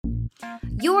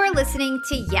You're listening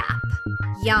to YAP,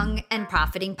 Young and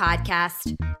Profiting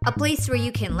Podcast, a place where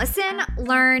you can listen,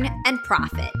 learn, and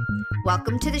profit.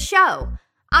 Welcome to the show.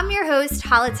 I'm your host,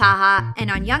 Hala Taha, and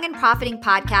on Young and Profiting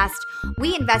Podcast,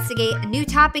 we investigate a new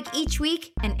topic each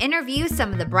week and interview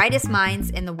some of the brightest minds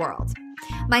in the world.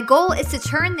 My goal is to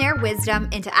turn their wisdom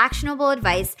into actionable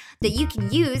advice that you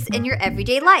can use in your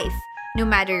everyday life, no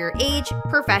matter your age,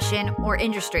 profession, or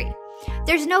industry.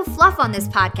 There's no fluff on this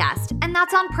podcast, and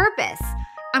that's on purpose.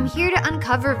 I'm here to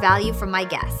uncover value from my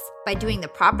guests by doing the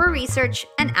proper research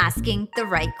and asking the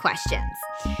right questions.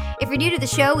 If you're new to the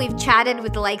show, we've chatted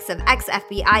with the likes of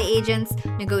ex-FBI agents,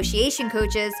 negotiation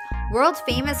coaches,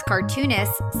 world-famous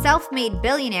cartoonists, self-made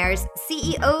billionaires,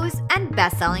 CEOs, and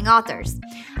best-selling authors.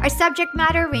 Our subject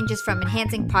matter ranges from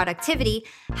enhancing productivity,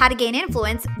 how to gain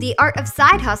influence, the art of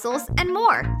side hustles, and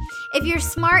more. If you're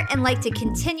smart and like to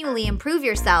continually improve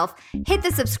yourself, hit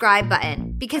the subscribe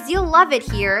button because you'll love it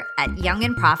here at Young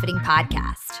and Profiting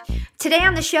Podcast. Today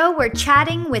on the show, we're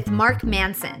chatting with Mark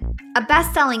Manson, a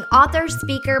best-selling author,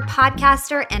 speaker,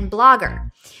 podcaster, and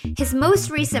blogger. His most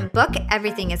recent book,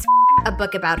 Everything is a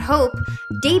Book About Hope,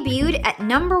 debuted at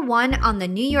 #1 on the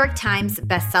New York Times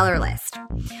bestseller list.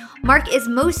 Mark is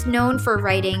most known for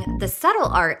writing The Subtle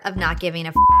Art of Not Giving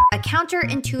a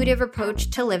counterintuitive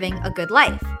approach to living a good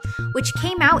life, which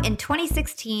came out in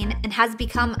 2016 and has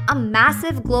become a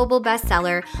massive global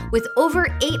bestseller with over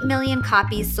 8 million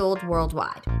copies sold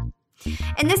worldwide.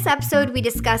 In this episode, we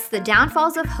discuss the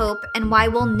downfalls of hope and why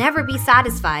we'll never be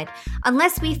satisfied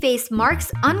unless we face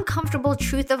Mark's uncomfortable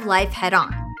truth of life head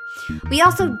on. We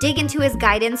also dig into his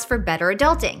guidance for better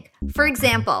adulting. For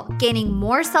example, gaining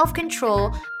more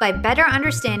self-control by better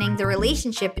understanding the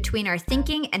relationship between our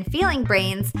thinking and feeling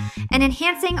brains, and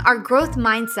enhancing our growth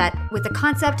mindset with the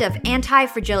concept of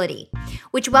anti-fragility,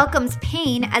 which welcomes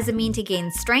pain as a mean to gain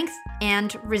strength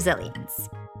and resilience.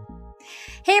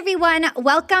 Hey everyone,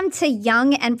 welcome to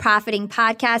Young and Profiting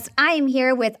Podcast. I am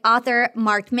here with author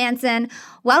Mark Manson.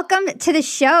 Welcome to the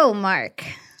show, Mark.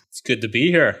 It's good to be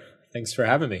here. Thanks for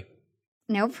having me.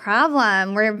 No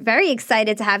problem. We're very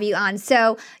excited to have you on.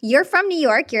 So you're from New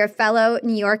York. You're a fellow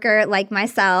New Yorker like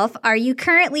myself. Are you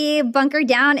currently bunkered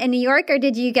down in New York, or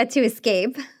did you get to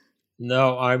escape?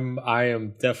 No, I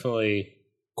am definitely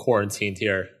quarantined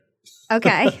here.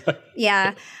 Okay.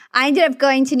 Yeah. I ended up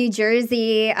going to New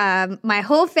Jersey. My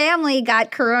whole family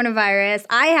got coronavirus.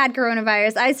 I had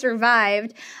coronavirus. I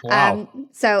survived. Wow.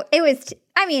 So it was,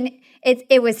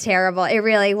 it was terrible. It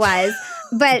really was.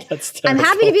 But I'm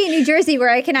happy to be in New Jersey where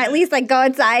I can at least go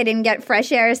outside and get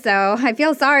fresh air. So I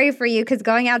feel sorry for you because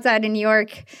going outside in New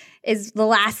York is the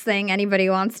last thing anybody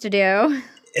wants to do.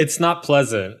 It's not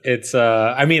pleasant. It's,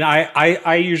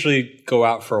 I usually go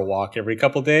out for a walk every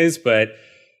couple of days, but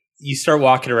you start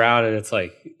walking around and it's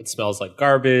it smells like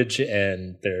garbage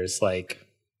and there's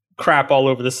crap all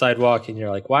over the sidewalk and you're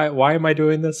like, why am I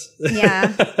doing this?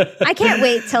 Yeah. I can't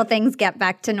wait till things get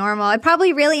back to normal. It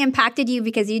probably really impacted you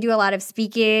because you do a lot of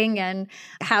speaking. And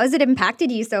how has it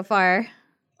impacted you so far?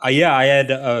 I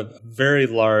had a very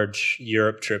large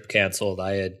Europe trip canceled.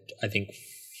 I had, I think,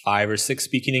 5 or 6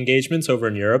 speaking engagements over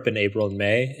in Europe in April and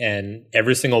May, and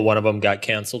every single one of them got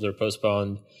canceled or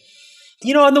postponed.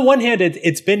 On the one hand,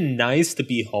 it's been nice to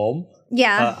be home.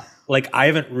 Yeah. I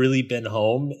haven't really been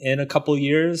home in a couple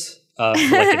years, for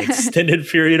an extended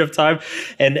period of time.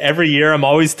 And every year I'm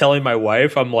always telling my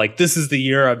wife, I'm like, this is the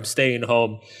year I'm staying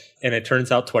home. And it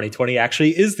turns out 2020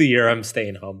 actually is the year I'm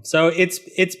staying home. So it's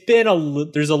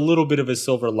been there's a little bit of a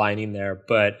silver lining there,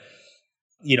 but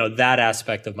that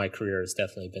aspect of my career has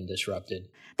definitely been disrupted.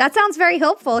 That sounds very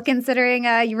hopeful considering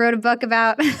you wrote a book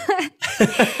about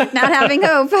not having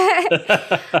hope.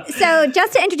 So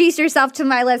just to introduce yourself to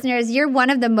my listeners, you're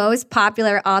one of the most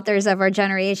popular authors of our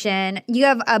generation. You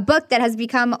have a book that has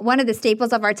become one of the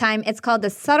staples of our time. It's called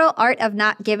The Subtle Art of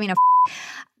Not Giving a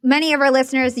Many of our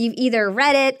listeners, you've either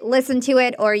read it, listened to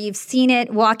it, or you've seen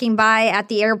it walking by at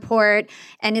the airport,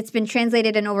 and it's been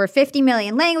translated in over 50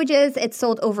 million languages. It's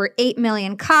sold over 8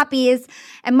 million copies.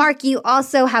 And Mark, you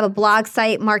also have a blog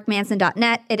site,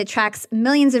 markmanson.net. It attracts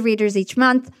millions of readers each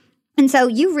month. And so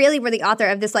you really were the author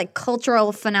of this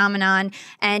cultural phenomenon,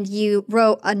 and you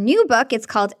wrote a new book. It's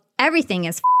called Everything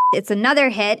is It's another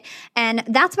hit, and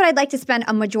that's what I'd like to spend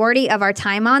a majority of our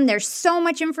time on. There's so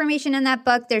much information in that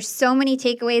book. There's so many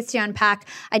takeaways to unpack.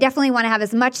 I definitely want to have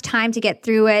as much time to get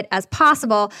through it as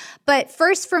possible. But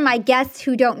first, for my guests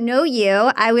who don't know you,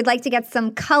 I would like to get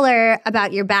some color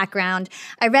about your background.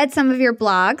 I read some of your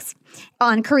blogs.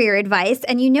 on career advice.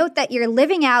 And you note that you're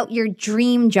living out your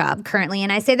dream job currently.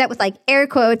 And I say that with like air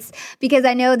quotes because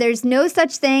I know there's no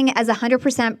such thing as a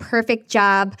 100% perfect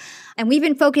job. And we've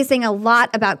been focusing a lot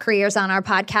about careers on our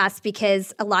podcast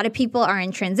because a lot of people are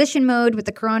in transition mode with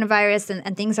the coronavirus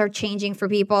and things are changing for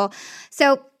people.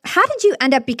 So how did you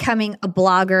end up becoming a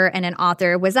blogger and an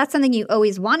author? Was that something you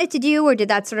always wanted to do, or did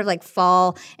that sort of like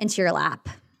fall into your lap?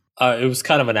 It was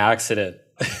kind of an accident.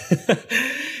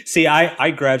 See,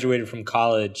 I graduated from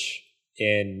college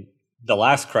in the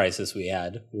last crisis we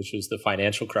had, which was the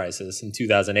financial crisis in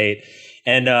 2008.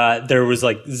 And there was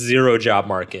like zero job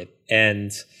market.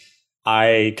 And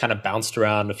I kind of bounced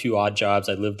around a few odd jobs.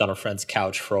 I lived on a friend's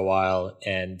couch for a while,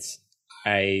 and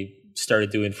I started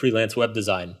doing freelance web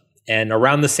design. And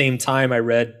around the same time, I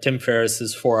read Tim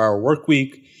Ferriss's 4-Hour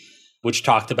Workweek, which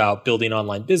talked about building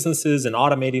online businesses and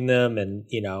automating them, and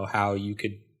how you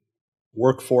could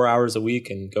work 4 hours a week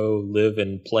and go live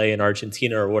and play in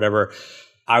Argentina or whatever.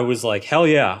 I was like, hell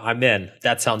yeah, I'm in.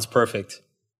 That sounds perfect.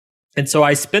 And so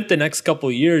I spent the next couple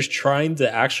of years trying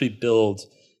to actually build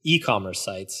e-commerce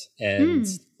sites and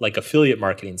like affiliate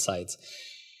marketing sites.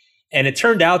 And it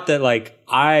turned out that like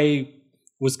I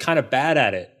was kind of bad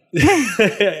at it.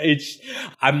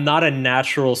 I'm not a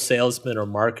natural salesman or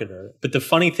marketer. But the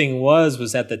funny thing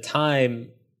was at the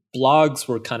time, blogs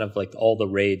were kind of like all the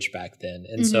rage back then.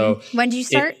 And so when did you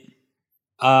start?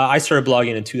 I started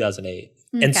blogging in 2008.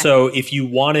 Okay. And so if you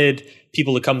wanted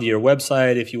people to come to your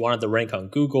website, if you wanted to rank on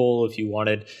Google,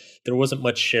 there wasn't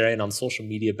much sharing on social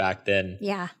media back then.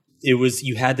 Yeah.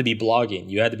 You had to be blogging.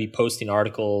 You had to be posting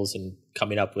articles and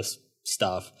coming up with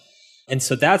stuff. And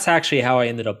so that's actually how I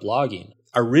ended up blogging.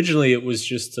 Originally, it was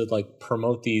just to like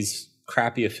promote these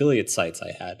crappy affiliate sites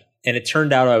I had. And it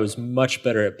turned out I was much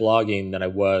better at blogging than I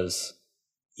was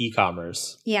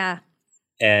e-commerce. Yeah.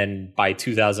 And by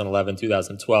 2011,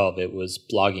 2012,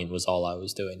 blogging was all I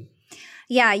was doing.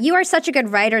 Yeah, you are such a good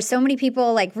writer. So many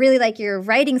people like really like your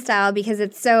writing style because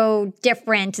it's so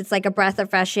different. It's like a breath of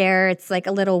fresh air. It's like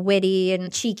a little witty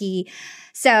and cheeky.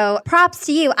 So props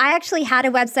to you. I actually had a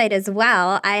website as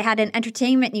well. I had an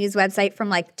entertainment news website from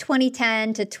like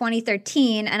 2010 to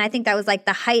 2013. And I think that was like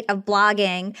the height of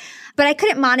blogging, but I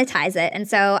couldn't monetize it. And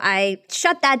so I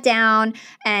shut that down.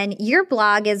 And your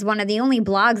blog is one of the only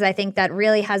blogs I think that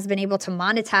really has been able to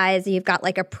monetize. You've got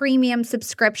like a premium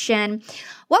subscription.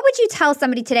 What would you tell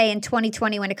somebody today in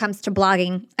 2020 when it comes to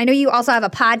blogging? I know you also have a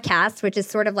podcast, which is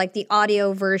sort of like the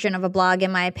audio version of a blog,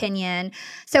 in my opinion.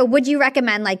 So would you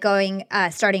recommend like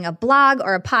starting a blog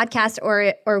or a podcast,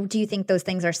 or do you think those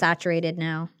things are saturated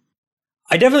now?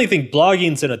 I definitely think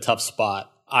blogging's in a tough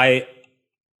spot.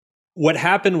 What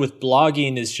happened with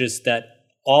blogging is just that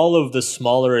all of the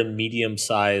smaller and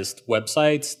medium-sized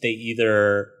websites,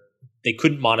 they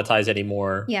couldn't monetize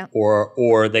anymore,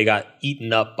 or they got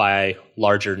eaten up by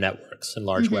larger networks and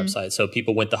large websites. So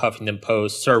people went to Huffington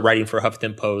Post, started writing for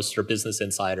Huffington Post or Business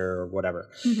Insider or whatever.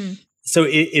 So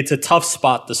it's a tough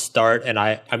spot to start. And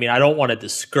I mean, I don't want to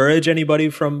discourage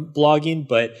anybody from blogging,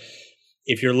 but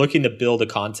if you're looking to build a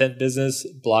content business,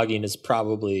 blogging is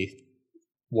probably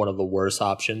one of the worst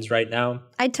options right now.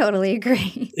 I totally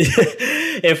agree.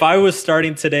 If I was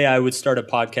starting today, I would start a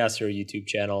podcast or a YouTube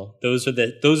channel. Those are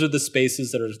the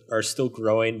spaces that are still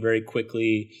growing very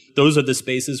quickly. Those are the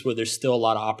spaces where there's still a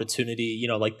lot of opportunity.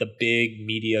 Like the big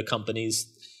media companies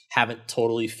haven't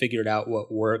totally figured out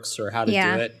what works or how to do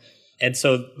it. And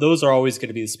so those are always going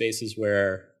to be the spaces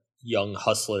where young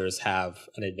hustlers have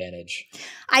an advantage.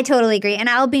 I totally agree. And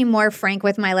I'll be more frank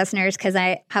with my listeners because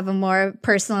I have a more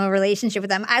personal relationship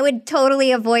with them. I would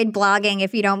totally avoid blogging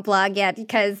if you don't blog yet,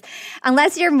 because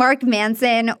unless you're Mark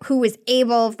Manson, who was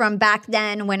able from back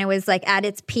then when it was like at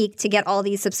its peak to get all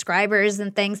these subscribers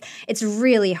and things, it's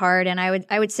really hard. And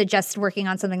I would suggest working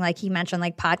on something like he mentioned,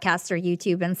 like podcasts or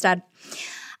YouTube instead.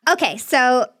 Okay,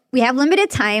 so we have limited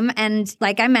time, and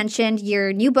like I mentioned,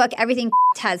 your new book, Everything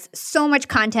has so much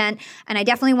content, and I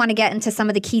definitely want to get into some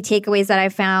of the key takeaways that I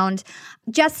found.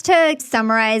 Just to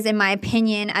summarize, in my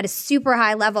opinion, at a super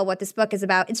high level, what this book is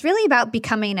about, it's really about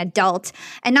becoming an adult,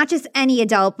 and not just any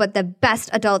adult, but the best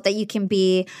adult that you can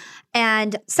be.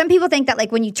 And some people think that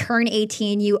like when you turn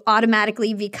 18, you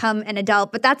automatically become an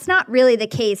adult, but that's not really the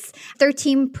case.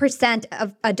 13%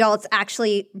 of adults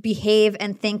actually behave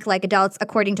and think like adults,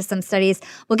 according to some studies.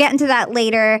 We'll get into that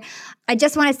later. I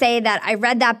just want to say that I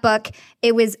read that book.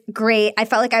 It was great. I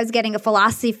felt like I was getting a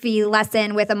philosophy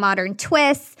lesson with a modern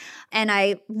twist. And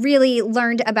I really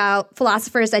learned about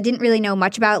philosophers I didn't really know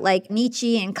much about, like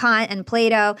Nietzsche and Kant and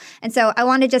Plato. And so I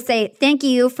want to just say thank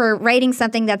you for writing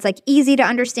something that's like easy to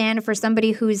understand for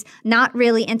somebody who's not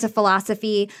really into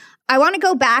philosophy. I want to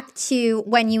go back to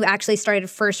when you actually started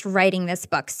first writing this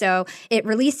book. So it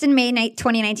released in May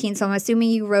 2019. So I'm assuming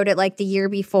you wrote it like the year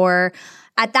before.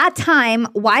 At that time,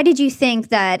 why did you think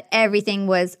that everything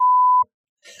was?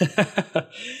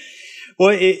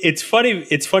 Well, it's funny.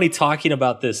 It's funny talking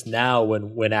about this now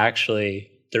when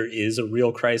actually there is a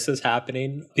real crisis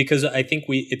happening, because I think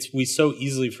we so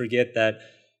easily forget that.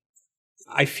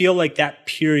 I feel like that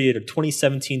period of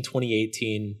 2017,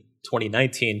 2018,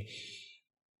 2019,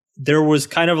 there was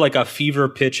kind of like a fever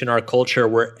pitch in our culture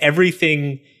where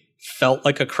everything felt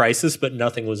like a crisis, but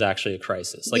nothing was actually a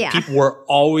crisis. Like people were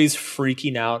always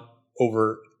freaking out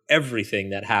over everything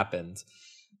that happened.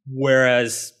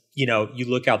 Whereas, you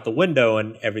look out the window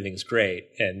and everything's great,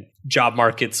 and job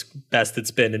market's best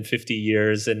it's been in 50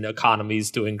 years, and economy's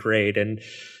doing great, and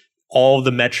all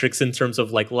the metrics in terms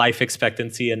of like life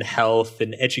expectancy and health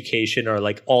and education are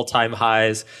like all-time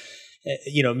highs.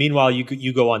 Meanwhile,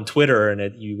 you go on Twitter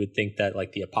and you would think that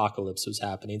like the apocalypse was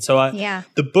happening. So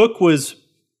the book was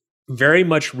very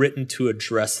much written to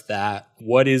address that.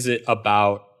 What is it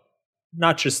about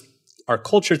not just our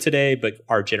culture today, but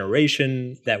our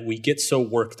generation, that we get so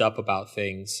worked up about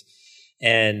things,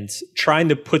 and trying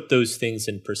to put those things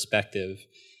in perspective.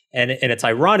 And it's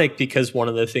ironic because one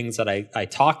of the things that I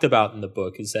talked about in the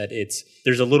book is that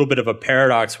there's a little bit of a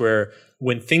paradox where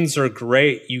when things are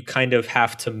great, you kind of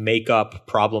have to make up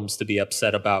problems to be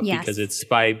upset about, because it's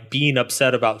by being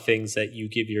upset about things that you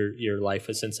give your life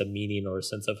a sense of meaning or a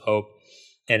sense of hope.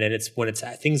 And then it's when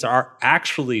things are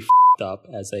actually f***ed up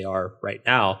as they are right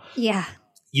now. Yeah.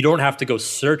 You don't have to go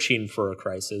searching for a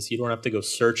crisis. You don't have to go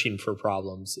searching for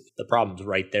problems. The problem's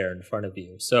right there in front of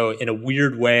you. So in a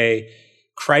weird way,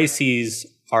 crises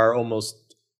are almost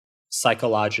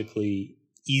psychologically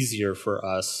easier for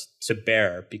us to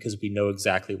bear because we know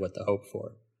exactly what to hope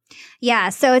for. Yeah,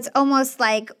 so it's almost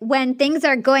like when things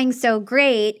are going so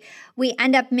great, we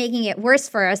end up making it worse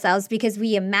for ourselves because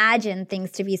we imagine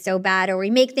things to be so bad, or we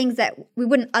make things that we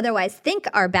wouldn't otherwise think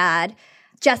are bad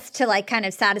just to like kind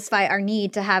of satisfy our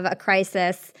need to have a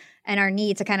crisis and our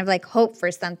need to kind of like hope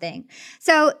for something.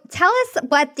 So tell us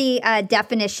what the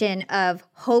definition of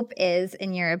hope is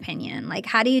in your opinion. Like,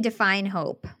 how do you define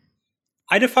hope?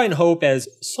 I define hope as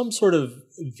some sort of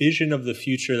vision of the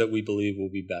future that we believe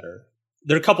will be better.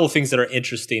 There are a couple of things that are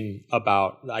interesting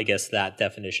about, I guess, that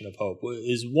definition of hope.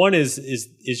 One is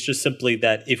just simply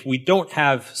that if we don't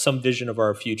have some vision of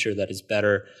our future that is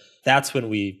better, that's when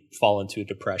we fall into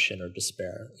depression or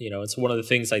despair. It's one of the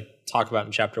things I talk about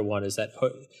in chapter 1 is that,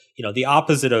 the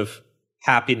opposite of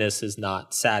happiness is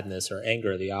not sadness or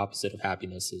anger. The opposite of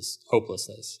happiness is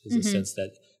hopelessness, is a sense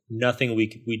that nothing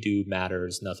we do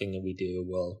matters. Nothing that we do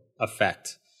will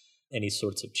affect any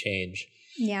sorts of change.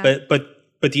 Yeah.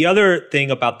 But the other thing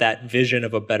about that vision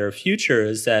of a better future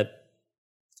is that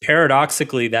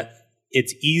paradoxically that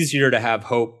it's easier to have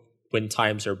hope when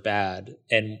times are bad,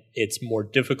 and it's more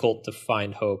difficult to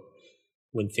find hope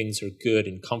when things are good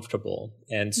and comfortable.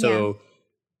 And so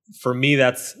for me,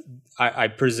 I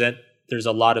present, there's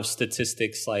a lot of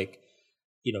statistics like,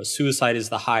 suicide is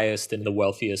the highest in the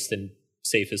wealthiest and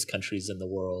safest countries in the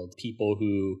world. People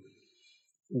who,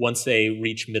 once they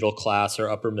reach middle class or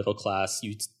upper middle class,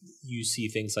 you see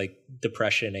things like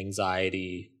depression,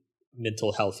 anxiety,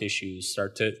 mental health issues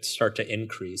start to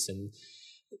increase. And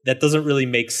that doesn't really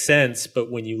make sense, but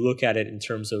when you look at it in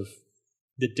terms of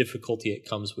the difficulty it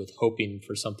comes with hoping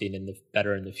for something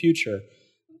better in the future,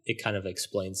 it kind of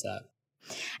explains that.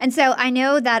 And so I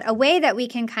know that a way that we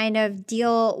can kind of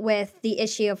deal with the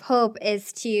issue of hope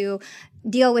is to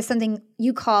deal with something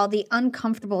you call the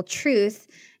uncomfortable truth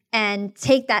and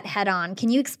take that head on. Can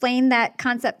you explain that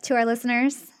concept to our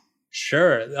listeners?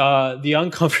 Sure. The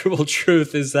uncomfortable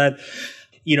truth is that,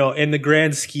 in the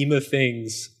grand scheme of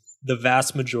things, the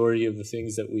vast majority of the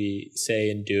things that we say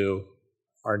and do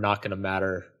are not going to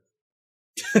matter.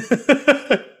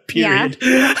 Period.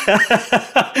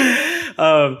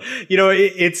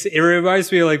 It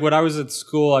reminds me of like when I was at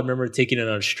school, I remember taking an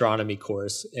astronomy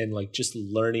course and like just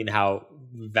learning how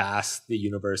vast the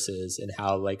universe is and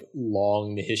how like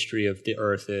long the history of the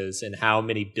earth is and how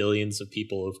many billions of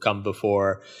people have come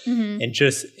before. And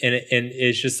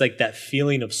it's just like that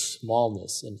feeling of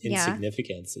smallness and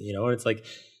insignificance, and it's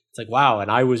like, wow. And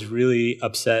I was really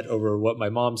upset over what my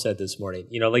mom said this morning.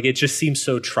 It just seems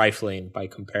so trifling by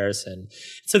comparison.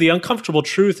 So the uncomfortable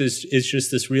truth is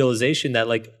just this realization that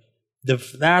like the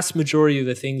vast majority of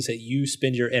the things that you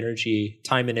spend your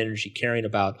time and energy caring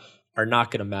about are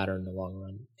not going to matter in the long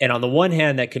run. And on the one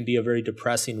hand, that can be a very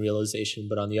depressing realization,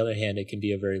 but on the other hand, it can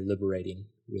be a very liberating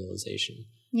realization.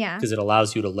 Yeah. Because it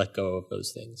allows you to let go of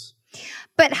those things.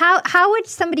 But how would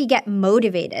somebody get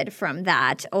motivated from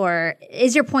that? Or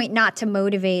is your point not to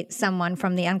motivate someone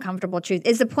from the uncomfortable truth?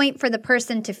 Is the point for the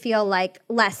person to feel like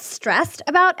less stressed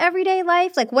about everyday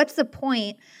life? Like, what's the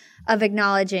point of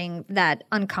acknowledging that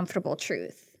uncomfortable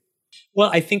truth?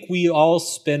 Well, I think we all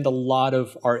spend a lot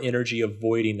of our energy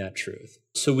avoiding that truth.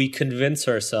 So we convince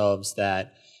ourselves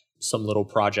that some little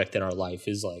project in our life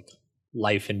is like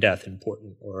life and death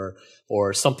important,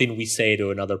 or something we say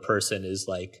to another person is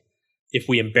like, if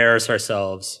we embarrass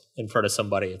ourselves in front of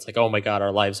somebody, it's like, oh my God,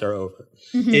 our lives are over.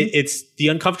 Mm-hmm. It's the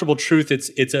uncomfortable truth.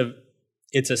 It's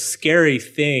a scary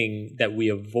thing that we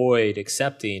avoid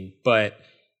accepting. But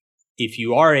if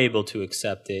you are able to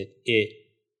accept it,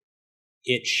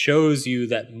 it shows you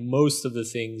that most of the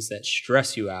things that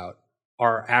stress you out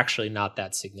are actually not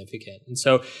that significant. And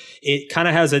so it kind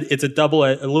of has a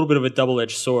little bit of a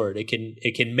double-edged sword. It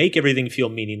can make everything feel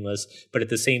meaningless, but at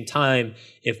the same time,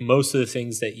 if most of the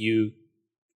things that you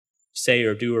say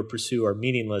or do or pursue are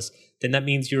meaninless, then that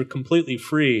means you're completely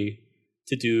free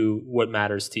to do what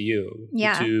matters to you.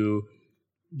 Yeah.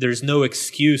 There's no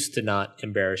excuse to not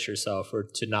embarrass yourself, or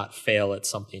to not fail at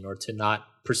something, or to not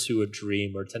pursue a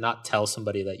dream, or to not tell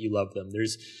somebody that you love them.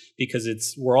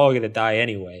 Because we're all going to die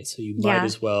anyway. So you might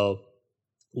as well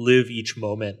live each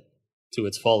moment to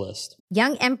its fullest.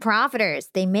 Young and Profiters,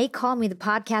 they may call me the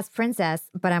podcast princess,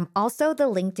 but I'm also the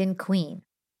LinkedIn queen.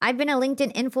 I've been a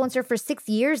LinkedIn influencer for 6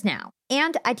 years now,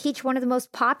 and I teach one of the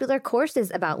most popular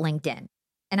courses about LinkedIn.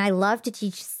 And I love to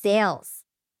teach sales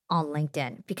on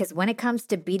LinkedIn, because when it comes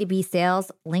to B2B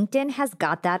sales, LinkedIn has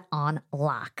got that on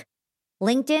lock.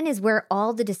 LinkedIn is where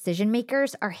all the decision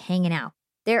makers are hanging out.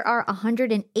 There are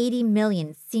 180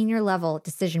 million senior level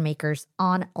decision makers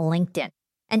on LinkedIn,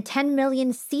 and 10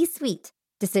 million C-suite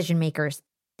decision makers.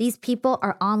 These people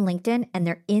are on LinkedIn and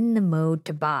they're in the mode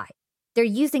to buy. They're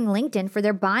using LinkedIn for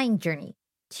their buying journey,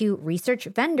 to research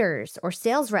vendors or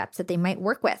sales reps that they might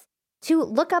work with, to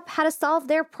look up how to solve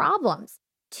their problems,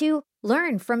 to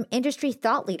learn from industry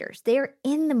thought leaders. They're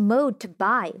in the mode to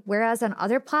buy, whereas on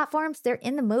other platforms, they're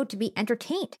in the mode to be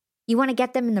entertained. You want to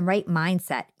get them in the right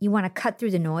mindset. You want to cut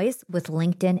through the noise with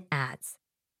LinkedIn ads.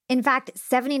 In fact,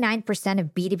 79%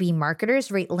 of B2B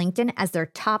marketers rate LinkedIn as their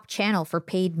top channel for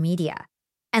paid media.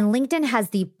 And LinkedIn has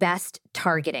the best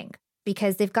targeting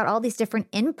because they've got all these different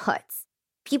inputs.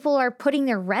 People are putting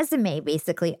their resume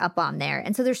basically up on there.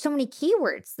 And so there's so many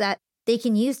keywords that they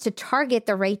can use to target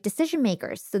the right decision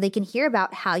makers so they can hear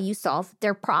about how you solve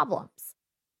their problems.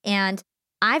 And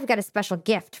I've got a special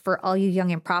gift for all you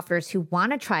young and profiters who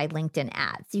want to try LinkedIn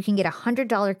ads. You can get a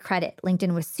 $100 credit.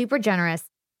 LinkedIn was super generous.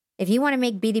 If you want to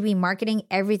make B2B marketing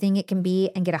everything it can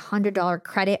be and get a $100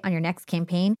 credit on your next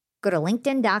campaign, go to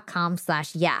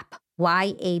linkedin.com/YAP,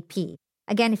 Y-A-P.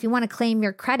 Again, if you want to claim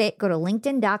your credit, go to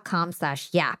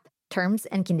linkedin.com/YAP. Terms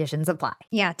and conditions apply.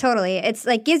 Yeah, totally. It's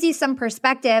like gives you some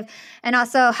perspective and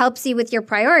also helps you with your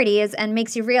priorities and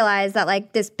makes you realize that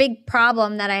like this big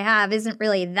problem that I have isn't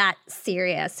really that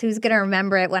serious. Who's going to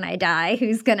remember it when I die?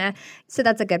 So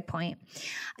that's a good point.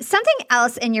 Something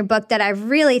else in your book that I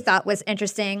really thought was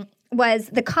interesting was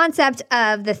the concept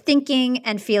of the thinking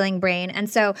and feeling brain. And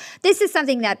so this is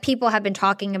something that people have been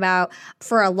talking about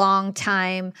for a long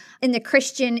time. In the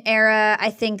Christian era,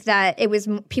 I think that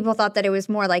people thought that it was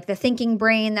more like the thinking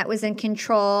brain that was in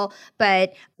control.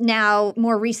 But now,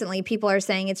 more recently, people are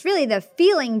saying it's really the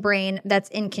feeling brain that's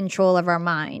in control of our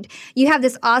mind. You have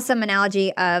this awesome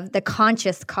analogy of the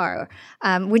conscious car.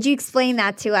 Would you explain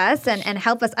that to us and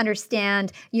help us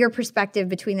understand your perspective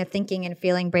between the thinking and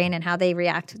feeling brain and how they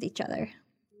react with each other?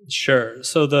 Sure.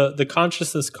 So the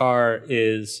consciousness car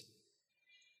is,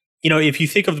 if you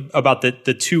think about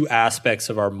the two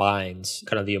aspects of our minds,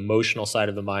 kind of the emotional side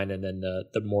of the mind and then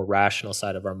the more rational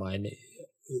side of our mind,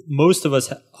 most of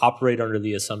us operate under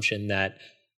the assumption that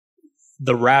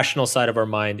the rational side of our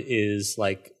mind is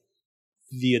like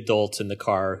the adult in the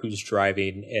car who's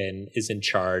driving and is in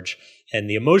charge. And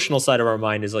the emotional side of our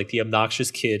mind is like the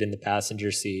obnoxious kid in the passenger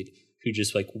seat who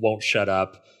just like won't shut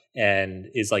up and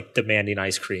is like demanding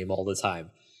ice cream all the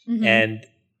time. Mm-hmm. And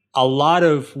a lot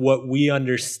of what we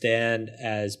understand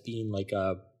as being like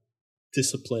a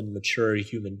disciplined, mature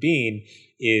human being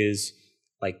is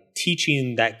like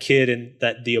teaching that kid and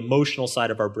that the emotional side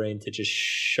of our brain to just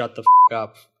shut the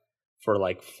up for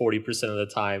like 40% of the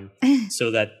time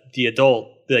so that the adult,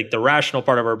 like the rational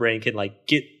part of our brain can like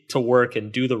get to work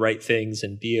and do the right things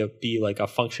and be like a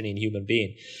functioning human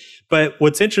being. But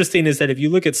what's interesting is that if you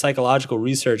look at psychological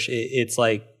research, it's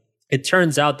like, it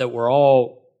turns out that we're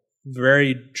all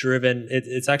very driven.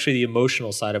 It's actually the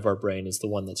emotional side of our brain is the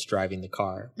one that's driving the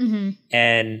car. Mm-hmm.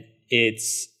 And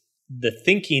it's the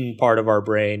thinking part of our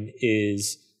brain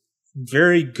is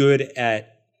very good at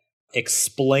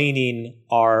explaining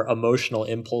our emotional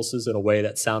impulses in a way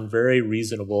that sound very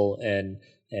reasonable and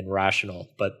rational,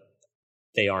 but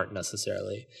they aren't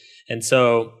necessarily. And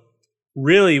so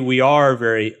really we are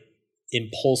very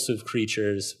impulsive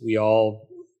creatures. We all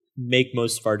make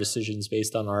most of our decisions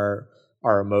based on our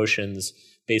emotions,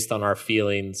 based on our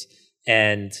feelings.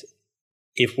 And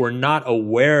if we're not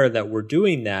aware that we're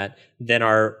doing that, then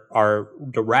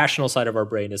the rational side of our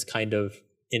brain is kind of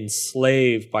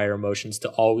enslaved by our emotions to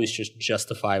always just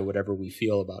justify whatever we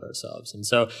feel about ourselves. And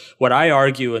so what I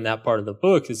argue in that part of the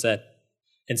book is that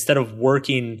instead of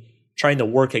trying to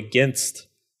work against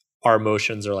our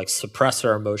emotions or like suppress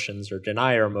our emotions or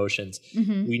deny our emotions,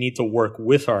 we need to work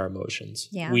with our emotions.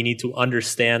 Yeah. We need to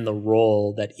understand the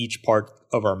role that each part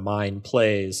of our mind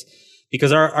plays,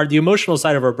 because the emotional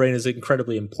side of our brain is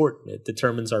incredibly important. It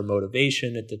determines our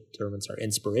motivation, it determines our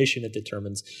inspiration, it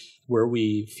determines where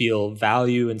we feel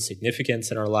value and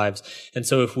significance in our lives. And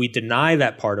so if we deny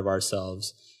that part of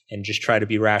ourselves and just try to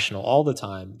be rational all the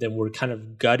time, then we're kind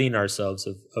of gutting ourselves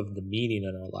of the meaning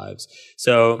in our lives.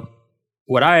 So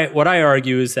what I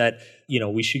argue is that,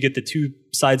 we should get the two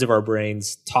sides of our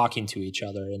brains talking to each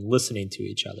other and listening to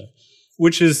each other,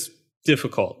 which is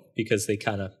difficult because they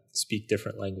kind of speak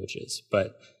different languages.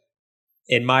 But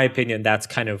in my opinion, that's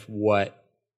kind of what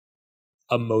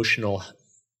emotional,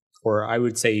 or I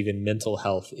would say even mental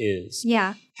health is.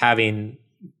 Yeah. Having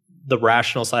the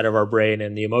rational side of our brain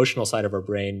and the emotional side of our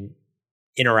brain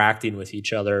interacting with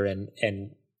each other and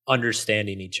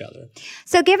understanding each other.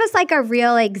 So give us like a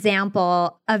real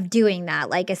example of doing that,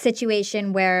 like a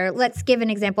situation where, let's give an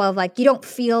example of like you don't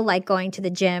feel like going to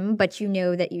the gym, but you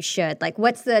know that you should. Like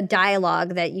what's the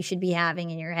dialogue that you should be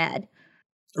having in your head?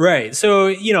 Right. So,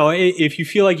 if you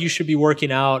feel like you should be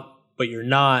working out, but you're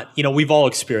not, we've all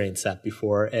experienced that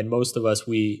before. And most of us,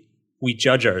 we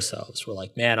judge ourselves. We're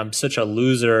like, man, I'm such a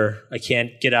loser. I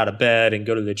can't get out of bed and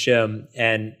go to the gym.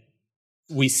 And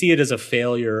we see it as a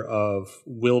failure of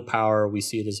willpower. We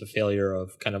see it as a failure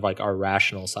of kind of like our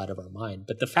rational side of our mind.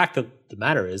 But the fact of the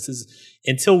matter is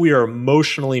until we are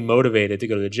emotionally motivated to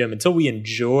go to the gym, until we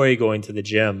enjoy going to the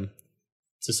gym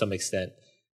to some extent,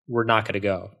 we're not going to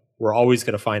go. We're always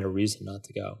going to find a reason not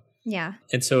to go. Yeah.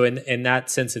 And so in that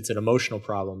sense, it's an emotional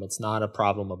problem. It's not a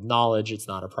problem of knowledge. It's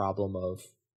not a problem of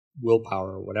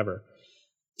willpower or whatever.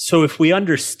 So if we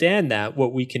understand that,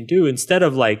 what we can do, instead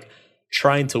of like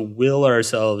trying to will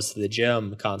ourselves to the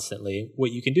gym constantly,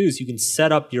 what you can do is you can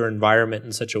set up your environment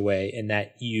in such a way in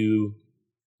that you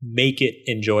make it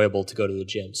enjoyable to go to the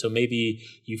gym. So maybe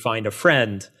you find a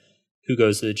friend who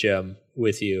goes to the gym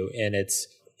with you, and it's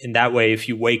in that way, if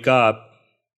you wake up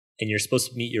and you're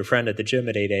supposed to meet your friend at the gym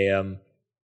at 8 a.m.,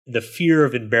 the fear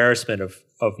of embarrassment of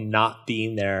not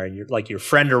being there and you're like your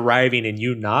friend arriving and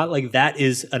you not, like that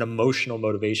is an emotional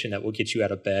motivation that will get you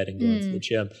out of bed and go into the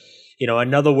gym.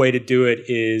 Another way to do it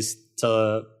is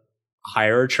to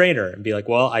hire a trainer and be like,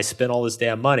 well, I spent all this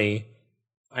damn money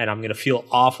and I'm going to feel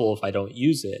awful if I don't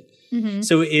use it. Mm-hmm.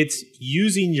 So it's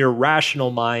using your rational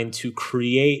mind to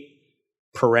create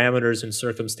parameters and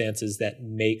circumstances that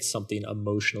make something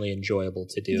emotionally enjoyable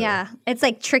to do. Yeah. It's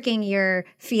like tricking your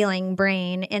feeling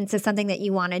brain into something that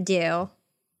you want to do.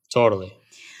 Totally.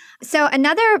 So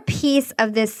another piece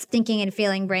of this thinking and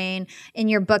feeling brain in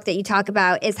your book that you talk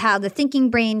about is how the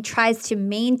thinking brain tries to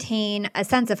maintain a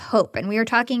sense of hope. And we were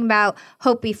talking about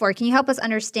hope before. Can you help us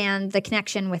understand the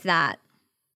connection with that?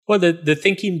 Well, the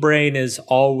thinking brain is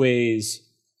always,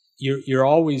 you're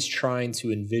always trying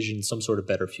to envision some sort of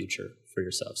better future for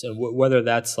yourselves. And whether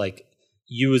that's like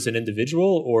you as an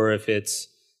individual or if it's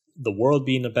the world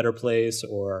being a better place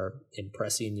or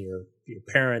impressing your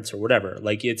parents or whatever,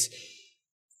 like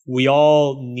we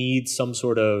all need some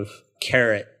sort of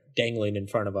carrot dangling in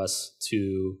front of us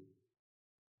to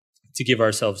give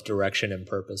ourselves direction and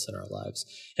purpose in our lives.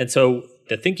 And so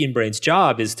the thinking brain's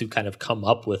job is to kind of come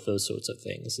up with those sorts of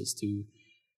things, is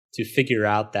to figure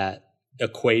out that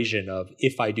equation of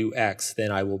if I do X, then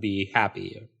I will be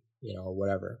happy, or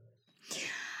whatever.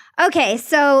 Okay,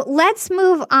 so let's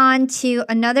move on to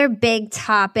another big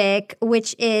topic,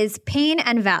 which is pain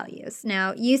and values.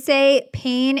 Now, you say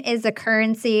pain is the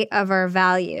currency of our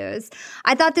values.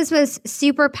 I thought this was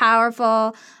super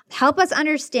powerful. Help us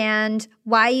understand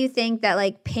why you think that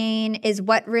like pain is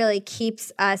what really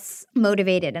keeps us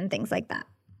motivated and things like that.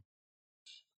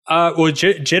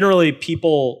 Generally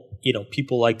people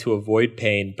like to avoid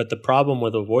pain, but the problem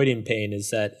with avoiding pain is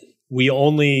that we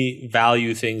only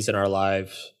value things in our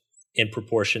lives in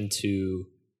proportion to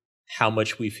how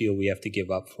much we feel we have to give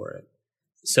up for it.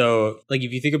 So like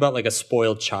if you think about like a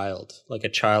spoiled child, like a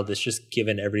child that's just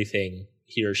given everything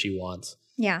he or she wants.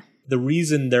 Yeah. The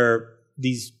reason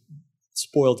these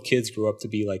spoiled kids grow up to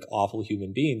be like awful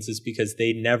human beings is because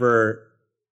they never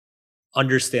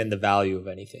understand the value of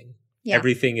anything. Yeah.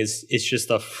 Everything is just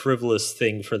a frivolous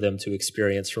thing for them to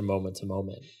experience from moment to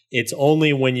moment. It's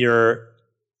only when you're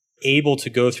able to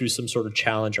go through some sort of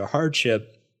challenge or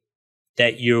hardship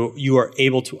that you are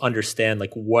able to understand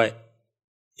like what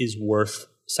is worth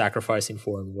sacrificing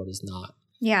for and what is not.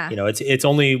 Yeah. It's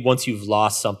only once you've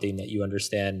lost something that you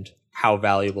understand how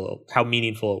valuable, how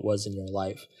meaningful it was in your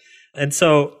life. And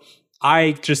so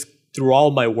I just, through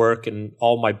all my work and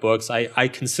all my books, I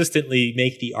consistently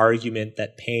make the argument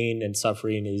that pain and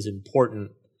suffering is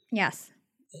important. Yes.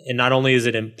 And not only is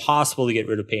it impossible to get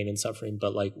rid of pain and suffering,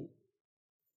 but like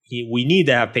we need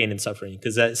to have pain and suffering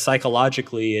because that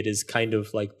psychologically it is kind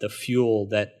of like the fuel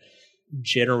that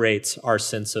generates our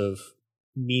sense of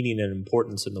meaning and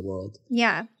importance in the world.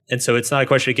 Yeah. And so it's not a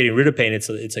question of getting rid of pain. It's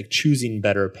like choosing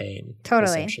better pain.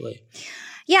 Totally. Essentially.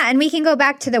 Yeah. And we can go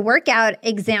back to the workout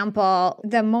example.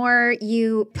 The more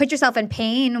you put yourself in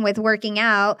pain with working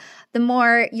out, the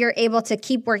more you're able to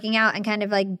keep working out and kind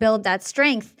of like build that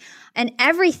strength. And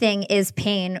everything is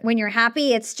pain. When you're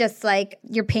happy, it's just like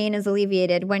your pain is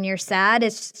alleviated. When you're sad,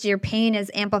 it's just your pain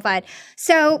is amplified.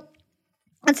 So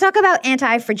let's talk about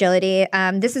anti-fragility.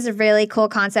 This is a really cool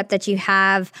concept that you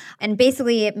have. And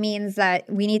basically it means that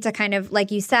we need to kind of, like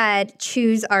you said,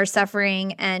 choose our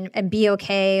suffering and be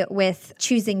okay with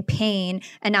choosing pain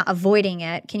and not avoiding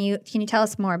it. Can you tell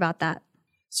us more about that?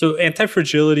 So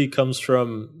anti-fragility comes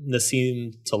from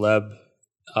Nassim Taleb.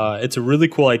 It's a really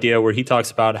cool idea where he talks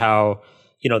about how,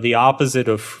 the opposite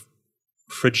of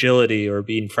fragility or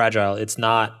being fragile, it's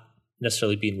not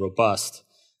necessarily being robust.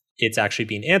 It's actually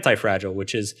being anti-fragile,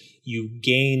 which is you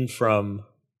gain from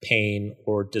pain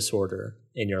or disorder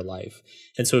in your life.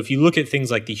 And so if you look at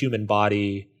things like the human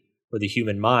body or the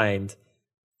human mind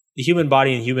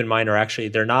and human mind are actually,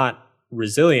 they're not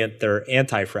resilient, they're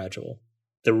anti-fragile.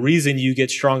 The reason you get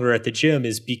stronger at the gym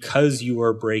is because you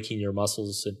are breaking your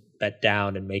muscles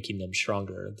down and making them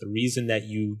stronger. The reason that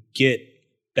you get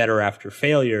better after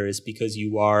failure is because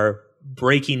you are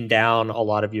breaking down a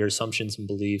lot of your assumptions and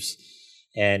beliefs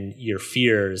and your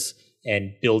fears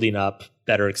and building up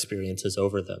better experiences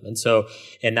over them. And so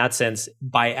in that sense,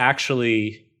 by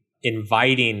actually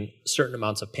inviting certain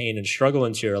amounts of pain and struggle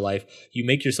into your life, you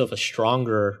make yourself a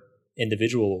stronger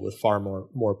individual with far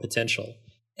more potential.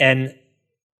 And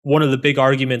one of the big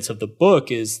arguments of the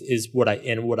book is what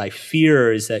I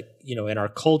fear is that, in our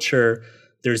culture,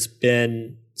 there's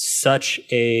been such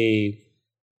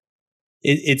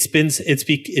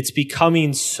it's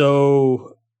becoming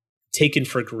so taken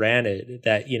for granted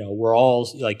that, we're all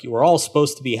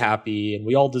supposed to be happy and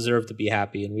we all deserve to be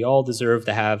happy and we all deserve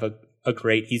to have a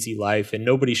great, easy life and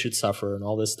nobody should suffer and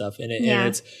all this stuff. And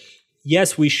it's,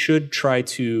 yes, we should try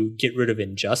to get rid of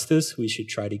injustice. We should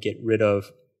try to get rid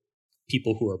of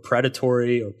people who are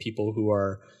predatory or people who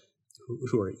are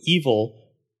evil,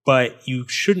 but you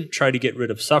shouldn't try to get rid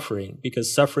of suffering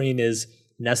because suffering is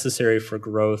necessary for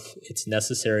growth. It's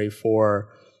necessary for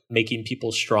making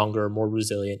people stronger, more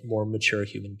resilient, more mature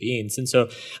human beings. And so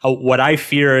what I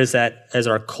fear is that as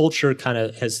our culture kind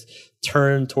of has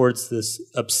turned towards this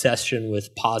obsession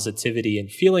with positivity and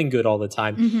feeling good all the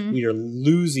time, we are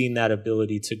losing that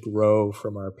ability to grow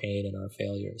from our pain and our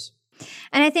failures.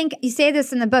 And I think you say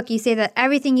this in the book. You say that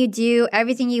everything you do,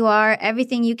 everything you are,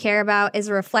 everything you care about is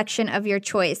a reflection of your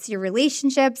choice. Your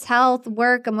relationships, health,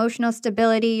 work, emotional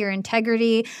stability, your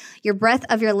integrity, your breadth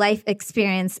of your life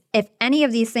experience. If any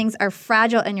of these things are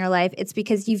fragile in your life, it's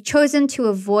because you've chosen to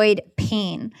avoid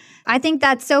pain. I think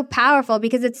that's so powerful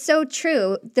because it's so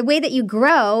true. The way that you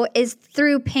grow is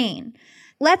through pain.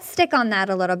 Let's stick on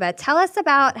that a little bit. Tell us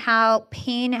about how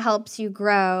pain helps you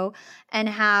grow and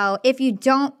how if you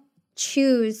don't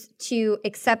choose to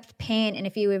accept pain and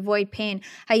if you avoid pain,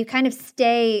 how you kind of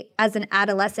stay as an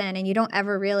adolescent and you don't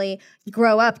ever really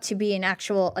grow up to be an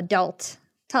actual adult.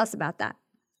 Tell us about that.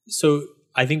 So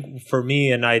I think for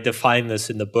me, and I define this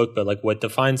in the book, but like what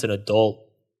defines an adult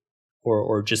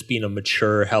or just being a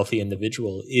mature, healthy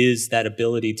individual is that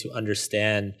ability to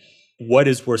understand what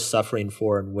is worth suffering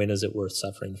for and when is it worth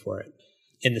suffering for it.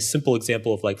 In the simple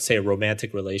example of like, say, a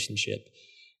romantic relationship,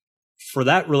 for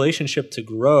that relationship to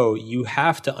grow, you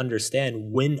have to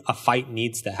understand when a fight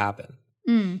needs to happen.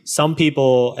 Some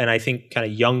people, and I think kind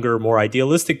of younger, more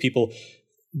idealistic people,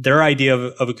 their idea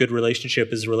of a good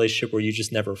relationship is a relationship where you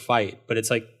just never fight. But it's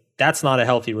like, that's not a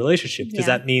healthy relationship because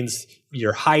that means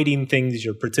you're hiding things,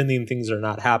 you're pretending things are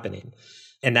not happening.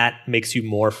 And that makes you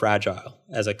more fragile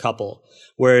as a couple.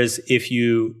 Whereas if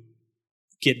you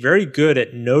get very good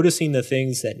at noticing the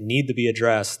things that need to be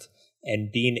addressed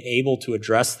and being able to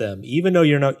address them, even though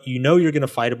you're going to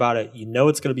fight about it,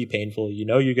 it's going to be painful,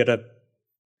 you're going to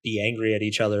be angry at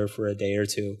each other for a day or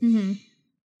two. Mm-hmm.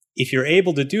 If you're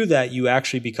able to do that, you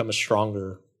actually become a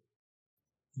stronger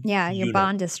your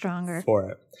bond is stronger for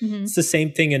it. Mm-hmm. It's the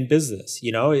same thing in business.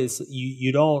 Is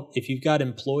you don't, if you've got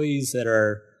employees that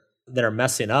are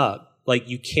messing up, like,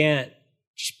 you can't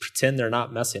just pretend they're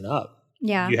not messing up.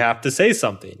 Yeah. You have to say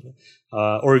something.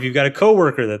 Or if you've got a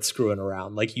coworker that's screwing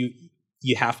around, like,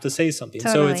 you have to say something.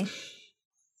 Totally. So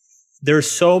there's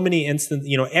so many instances,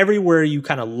 everywhere you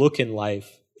kind of look in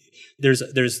life,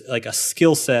 there's like a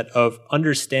skill set of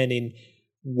understanding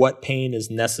what pain is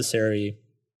necessary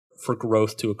for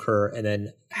growth to occur, and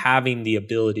then having the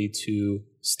ability to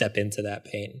step into that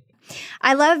pain.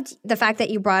 I loved the fact that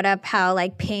you brought up how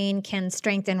like pain can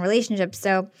strengthen relationships.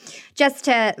 So just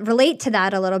to relate to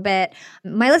that a little bit,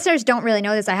 my listeners don't really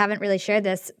know this. I haven't really shared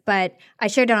this, but I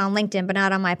shared it on LinkedIn, but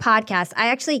not on my podcast. I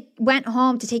actually went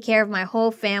home to take care of my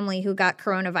whole family who got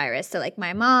coronavirus. So like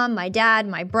my mom, my dad,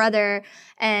 my brother,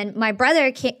 and my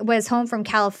brother was home from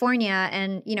California,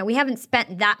 and, we haven't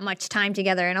spent that much time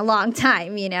together in a long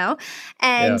time,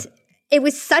 and it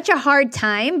was such a hard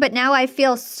time, but now I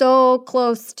feel so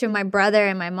close to my brother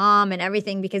and my mom and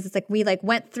everything, because it's like we like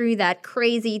went through that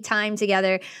crazy time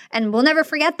together, and we'll never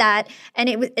forget that. And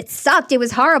it sucked. It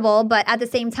was horrible. But at the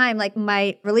same time, like,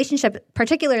 my relationship,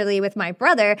 particularly with my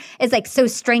brother, is like so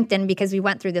strengthened because we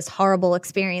went through this horrible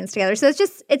experience together. So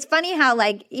it's funny how,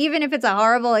 like, even if it's a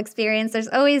horrible experience, there's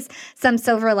always some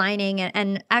silver lining,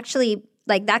 and actually,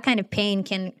 like, that kind of pain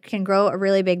can grow a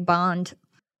really big bond.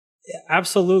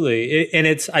 Absolutely.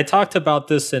 I talked about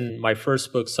this in my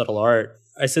first book, Subtle Art.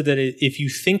 I said that if you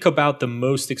think about the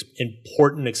most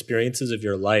important experiences of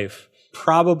your life,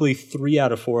 probably 3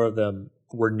 out of 4 of them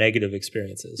were negative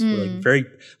experiences. Were like very,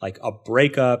 like, a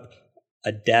breakup,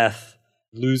 a death,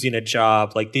 losing a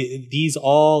job. Like, these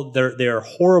all, they're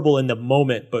horrible in the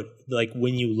moment, but like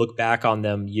when you look back on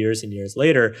them years and years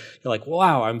later, you're like,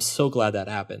 wow, I'm so glad that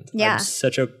happened. Yeah. I'm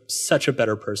such a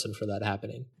better person for that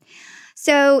happening.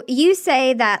 So you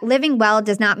say that living well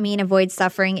does not mean avoid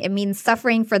suffering. It means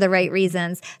suffering for the right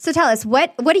reasons. So tell us,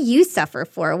 what do you suffer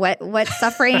for? What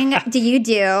suffering do you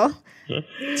do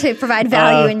to provide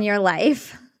value in your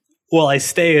life? Well, I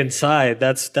stay inside.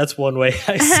 That's one way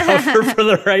I suffer for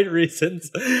the right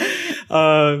reasons.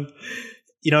 I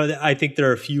think there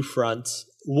are a few fronts.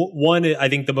 One, I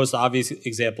think the most obvious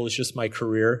example is just my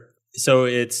career. So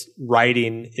it's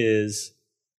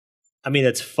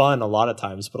it's fun a lot of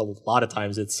times, but a lot of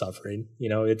times it's suffering.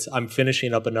 I'm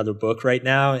finishing up another book right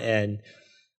now, and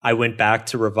I went back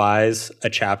to revise a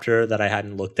chapter that I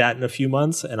hadn't looked at in a few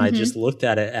months, and I just looked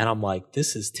at it and I'm like,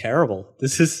 this is terrible.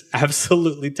 This is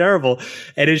absolutely terrible.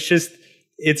 And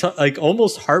it's like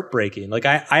almost heartbreaking. Like,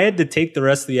 I had to take the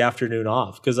rest of the afternoon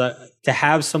off because to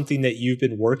have something that you've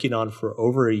been working on for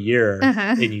over a year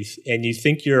and you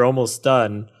think you're almost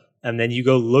done, and then you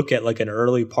go look at like an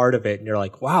early part of it and you're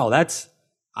like, wow,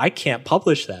 I can't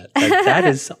publish that. Like, that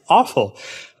is awful.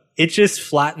 It just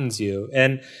flattens you.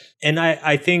 And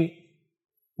I think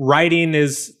writing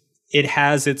it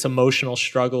has its emotional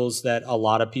struggles that a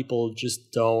lot of people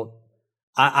just don't.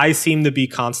 I seem to be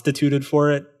constituted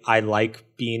for it. I like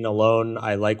being alone.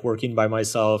 I like working by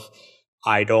myself.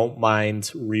 I don't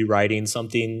mind rewriting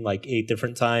something like 8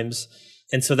 different times.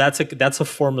 And so that's a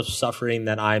form of suffering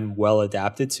that I'm well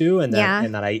adapted to, and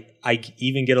that I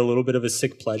even get a little bit of a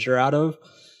sick pleasure out of.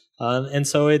 And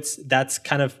so that's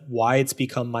kind of why it's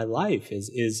become my life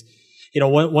is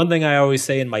one thing I always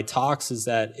say in my talks is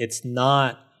that it's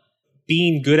not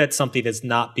being good at something is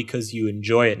not because you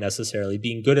enjoy it necessarily.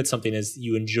 Being good at something is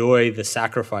you enjoy the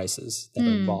sacrifices that are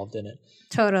involved in it.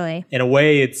 Totally. In a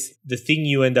way, it's the thing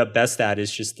you end up best at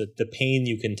is just the pain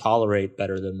you can tolerate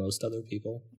better than most other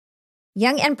people.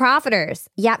 Young and Profiters.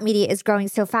 Yap Media is growing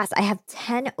so fast. I have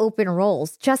 10 open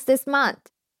roles just this month.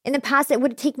 In the past, it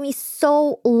would take me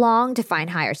so long to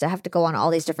find hires. I have to go on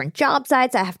all these different job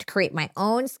sites. I have to create my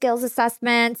own skills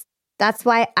assessments. That's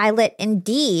why I let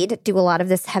Indeed do a lot of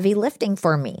this heavy lifting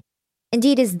for me.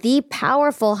 Indeed is the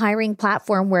powerful hiring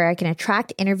platform where I can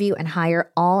attract, interview, and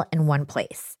hire all in one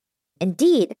place.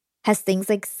 Indeed has things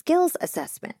like skills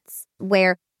assessments,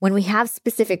 where when we have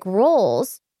specific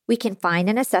roles, we can find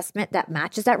an assessment that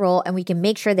matches that role, and we can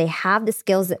make sure they have the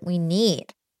skills that we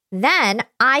need. Then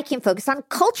I can focus on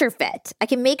culture fit. I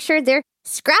can make sure they're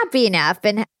scrappy enough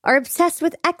and are obsessed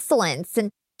with excellence and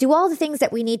do all the things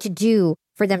that we need to do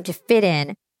for them to fit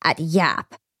in at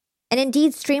Yap. And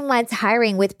Indeed streamlines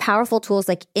hiring with powerful tools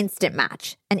like Instant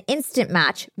Match. An Instant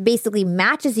Match basically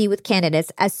matches you with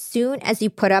candidates as soon as you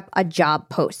put up a job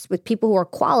post with people who are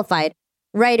qualified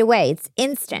right away. It's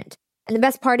instant. And the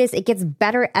best part is it gets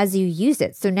better as you use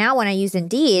it. So now when I use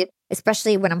Indeed,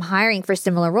 especially when I'm hiring for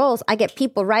similar roles, I get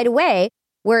people right away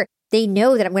where they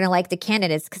know that I'm going to like the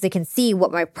candidates because they can see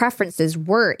what my preferences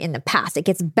were in the past. It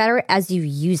gets better as you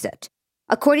use it.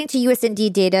 According to US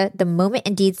Indeed data, the moment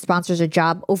Indeed sponsors a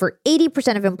job, over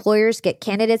 80% of employers get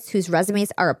candidates whose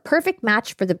resumes are a perfect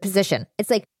match for the position. It's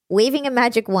like waving a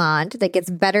magic wand that gets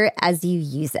better as you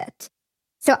use it.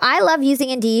 So I love using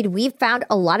Indeed. We've found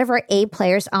a lot of our A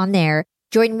players on there.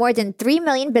 Join more than 3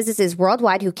 million businesses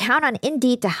worldwide who count on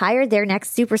Indeed to hire their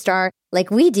next superstar like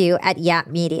we do at Yap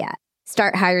Media.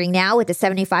 Start hiring now with a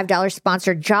 $75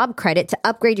 sponsored job credit to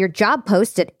upgrade your job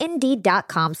post at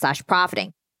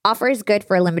Indeed.com/profiting. Offer is good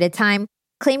for a limited time.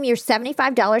 Claim your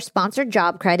 $75 sponsored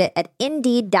job credit at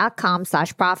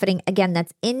Indeed.com/profiting. Again,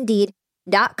 that's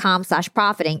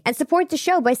Indeed.com/profiting. And support the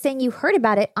show by saying you heard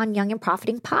about it on Young and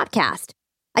Profiting Podcast.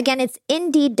 Again, it's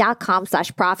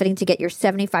Indeed.com/profiting to get your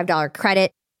 $75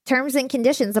 credit. Terms and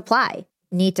conditions apply.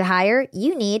 Need to hire?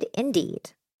 You need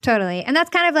Indeed. Totally. And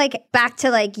that's kind of like back to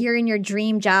like you're in your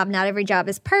dream job. Not every job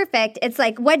is perfect. It's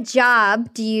like, what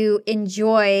job do you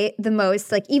enjoy the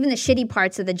most? Like even the shitty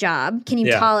parts of the job, can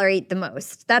you tolerate the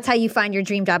most? That's how you find your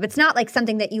dream job. It's not like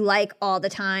something that you like all the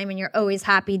time and you're always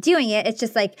happy doing it. It's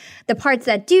just like the parts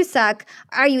that do suck,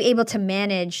 are you able to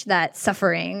manage that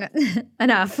suffering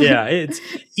enough? Yeah. It's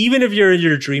even if you're in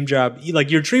your dream job, like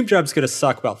your dream job's going to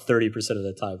suck about 30% of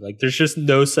the time. Like there's just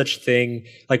no such thing.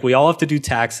 Like we all have to do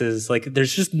taxes. Like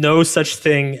there's just no such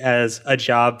thing as a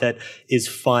job that is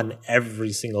fun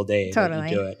every single day that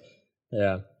you do it.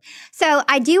 Yeah. So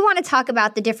I do want to talk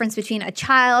about the difference between a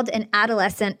child, an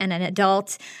adolescent, and an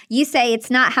adult. You say it's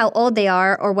not how old they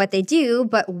are or what they do,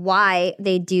 but why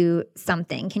they do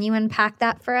something. Can you unpack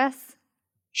that for us?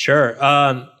 Sure.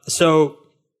 So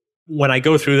when I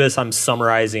go through this, I'm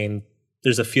summarizing.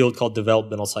 There's a field called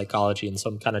developmental psychology, and so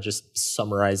I'm kind of just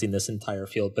summarizing this entire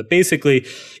field. But basically,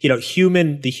 the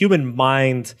human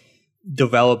mind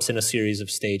develops in a series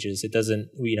of stages. It doesn't,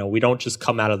 we don't just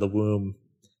come out of the womb,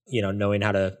 knowing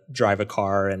how to drive a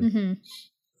car and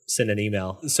send an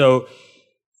email. So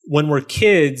when we're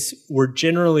kids, we're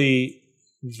generally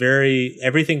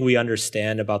everything we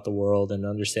understand about the world and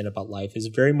understand about life is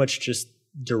very much just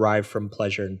derived from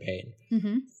pleasure and pain.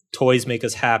 Mm-hmm. Toys make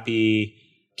us happy.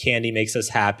 Candy makes us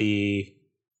happy.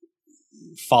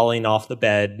 Falling off the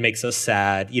bed makes us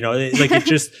sad. It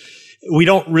just, we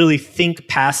don't really think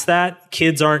past that.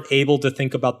 Kids aren't able to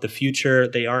think about the future.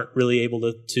 They aren't really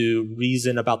able to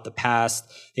reason about the past.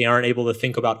 They aren't able to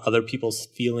think about other people's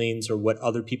feelings or what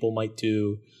other people might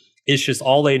do. It's just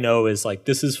all they know is like,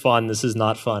 this is fun. This is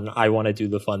not fun. I want to do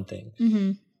the fun thing.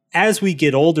 Mm-hmm. As we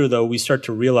get older, though, we start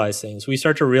to realize things. We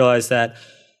start to realize that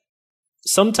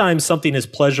sometimes something is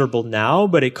pleasurable now,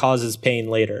 but it causes pain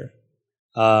later.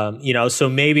 So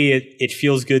maybe it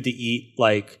feels good to eat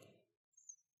like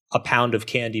a pound of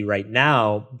candy right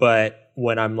now, but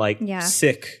when I'm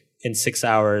sick in 6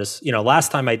 hours,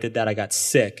 last time I did that, I got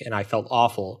sick and I felt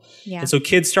awful. Yeah. And so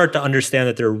kids start to understand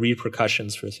that there are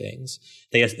repercussions for things.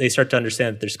 They start to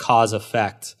understand that there's cause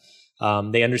effect.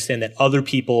 They understand that other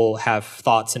people have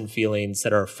thoughts and feelings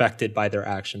that are affected by their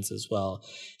actions as well.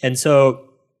 And so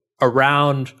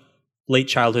around late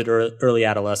childhood or early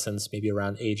adolescence, maybe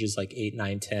around ages like 8,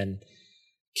 9, 10,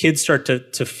 kids start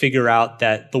to figure out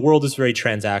that the world is very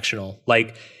transactional.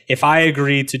 Like if I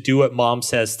agree to do what mom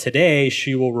says today,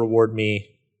 she will reward me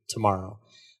tomorrow.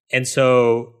 And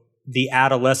so the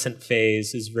adolescent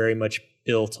phase is very much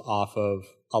built off of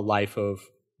a life of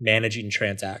managing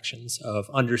transactions, of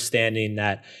understanding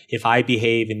that if I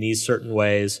behave in these certain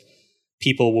ways,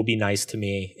 people will be nice to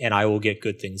me and I will get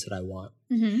good things that I want.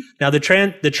 Mm-hmm. Now, the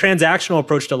transactional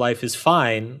approach to life is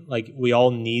fine. Like we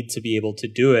all need to be able to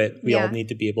do it. We all need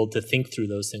to be able to think through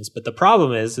those things. But the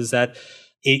problem is that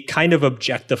it kind of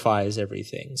objectifies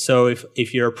everything. So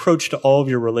if your approach to all of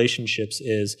your relationships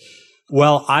is,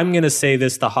 well, I'm going to say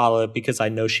this to Hala because I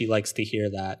know she likes to hear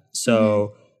that.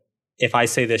 So if I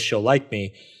say this, she'll like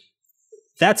me.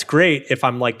 That's great if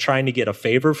I'm like trying to get a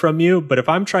favor from you. But if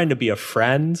I'm trying to be a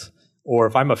friend or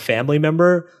if I'm a family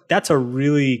member, that's a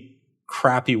really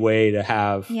crappy way to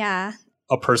have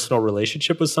a personal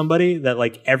relationship with somebody, that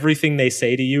like everything they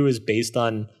say to you is based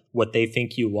on what they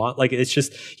think you want. Like it's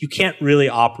just, you can't really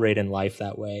operate in life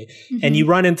that way. Mm-hmm. And you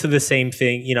run into the same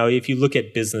thing, if you look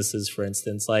at businesses, for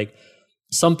instance, like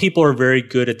some people are very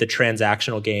good at the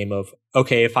transactional game of,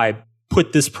 okay, if I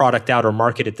put this product out or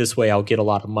market it this way, I'll get a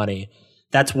lot of money.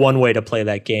 That's one way to play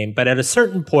that game. But at a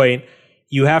certain point,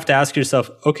 you have to ask yourself,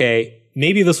 okay,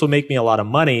 maybe this will make me a lot of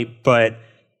money, but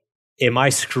am I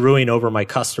screwing over my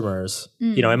customers?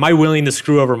 Am I willing to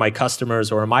screw over my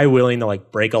customers, or am I willing to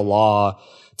like break a law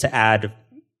to add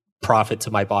profit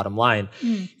to my bottom line.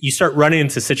 You start running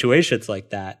into situations like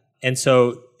that. And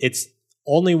so it's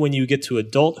only when you get to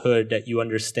adulthood that you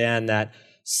understand that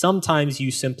sometimes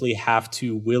you simply have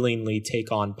to willingly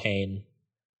take on pain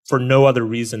for no other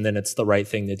reason than it's the right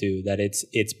thing to do, that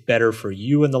it's better for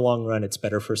you in the long run, it's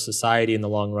better for society in the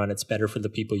long run, it's better for the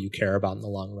people you care about in the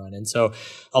long run. And so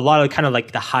a lot of kind of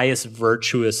like the highest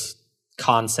virtuous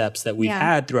concepts that we've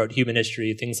had throughout human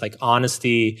history, things like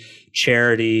honesty,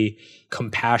 charity,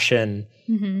 compassion,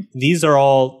 these are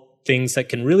all things that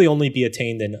can really only be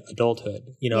attained in adulthood.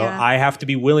 I have to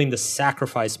be willing to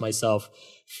sacrifice myself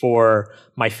for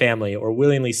my family, or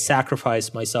willingly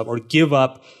sacrifice myself or give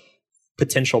up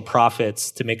potential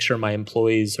profits to make sure my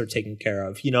employees are taken care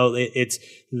of. It's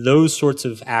those sorts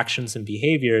of actions and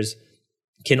behaviors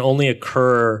can only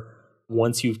occur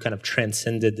once you've kind of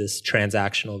transcended this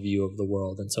transactional view of the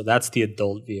world. And so that's the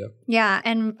adult view. Yeah.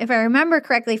 And if I remember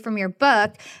correctly from your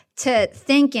book, to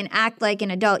think and act like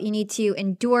an adult, you need to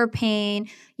endure pain,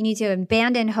 you need to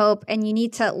abandon hope, and you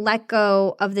need to let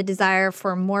go of the desire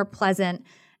for more pleasant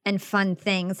and fun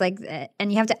things.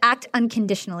 And you have to act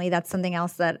unconditionally. That's something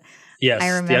else that I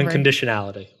remember. The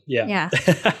unconditionality. Yeah.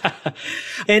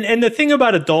 And the thing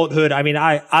about adulthood, I mean,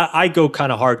 I go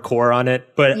kind of hardcore on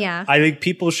it, but I think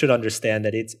people should understand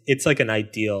that it's like an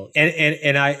ideal.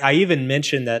 And I even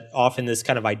mentioned that often this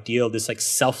kind of ideal, this like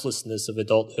selflessness of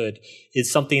adulthood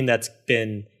is something that's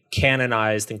been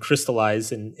canonized and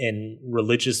crystallized in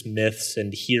religious myths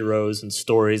and heroes and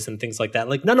stories and things like that.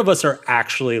 Like none of us are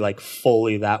actually like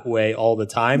fully that way all the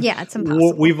time. Yeah, it's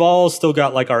impossible. We've all still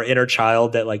got like our inner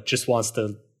child that like just wants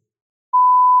to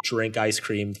drink ice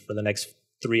cream for the next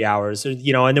 3 hours, and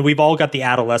then we've all got the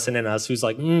adolescent in us who's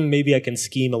like, maybe I can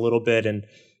scheme a little bit and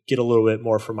get a little bit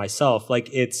more for myself. Like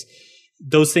it's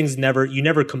those things you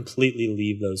never completely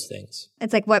leave those things.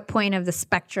 It's like, what point of the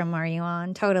spectrum are you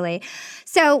on? Totally.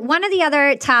 So one of the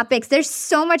other topics, there's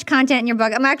so much content in your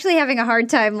book. I'm actually having a hard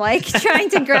time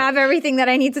trying to grab everything that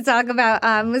I need to talk about.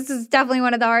 This is definitely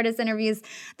one of the hardest interviews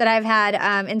that I've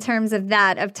had in terms of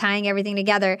tying everything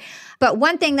together. But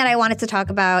one thing that I wanted to talk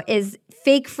about is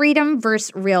fake freedom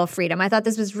versus real freedom. I thought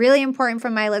this was really important for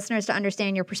my listeners to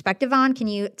understand your perspective on. Can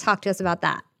you talk to us about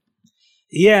that?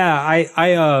 Yeah,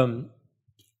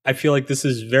 I feel like this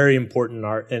is very important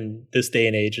in this day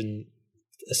and age, and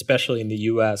especially in the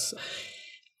US.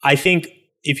 I think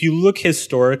if you look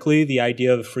historically, the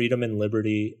idea of freedom and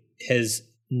liberty is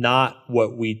not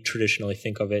what we traditionally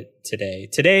think of it today.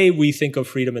 Today, we think of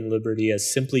freedom and liberty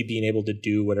as simply being able to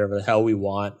do whatever the hell we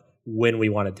want when we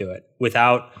want to do it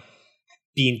without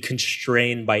being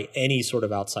constrained by any sort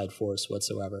of outside force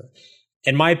whatsoever.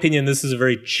 In my opinion, this is a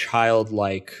very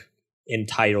childlike,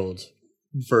 entitled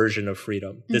version of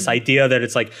freedom. This idea that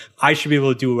it's like, I should be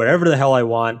able to do whatever the hell I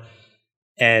want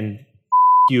and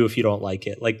you if you don't like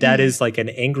it. Like that is like an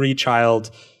angry child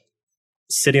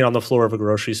sitting on the floor of a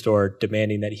grocery store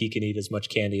demanding that he can eat as much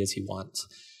candy as he wants.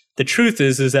 The truth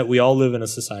is that we all live in a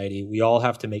society. We all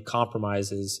have to make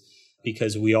compromises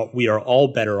because we are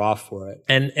all better off for it.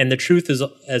 And the truth is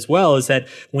as well is that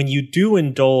when you do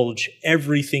indulge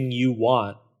everything you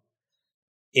want,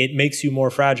 it makes you more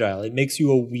fragile. It makes you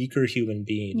a weaker human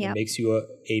being. Yep. It makes you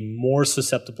a more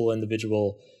susceptible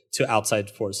individual to outside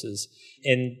forces.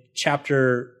 In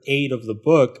chapter 8 of the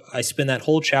book, I spend that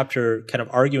whole chapter kind of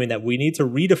arguing that we need to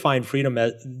redefine freedom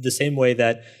the same way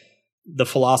that the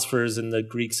philosophers and the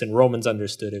Greeks and Romans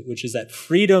understood it, which is that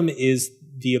freedom is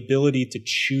the ability to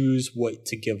choose what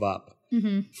to give up.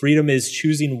 Freedom is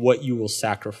choosing what you will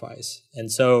sacrifice. And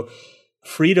so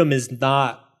freedom is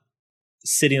not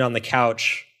sitting on the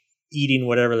couch eating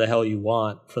whatever the hell you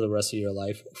want for the rest of your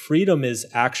life. Freedom is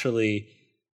actually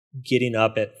getting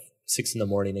up at 6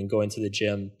 a.m. and going to the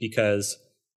gym, because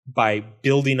by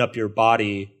building up your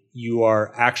body, you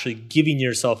are actually giving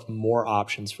yourself more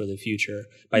options for the future.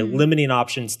 By limiting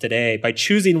options today, by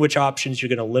choosing which options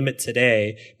you're going to limit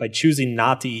today, by choosing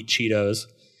not to eat Cheetos,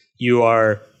 you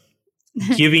are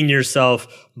giving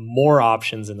yourself more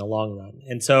options in the long run.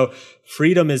 And so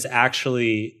freedom is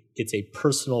actually, it's a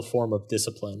personal form of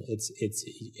discipline. It's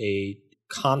a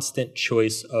constant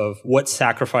choice of what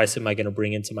sacrifice am I going to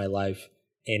bring into my life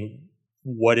and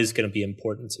what is going to be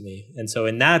important to me. And so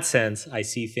in that sense, I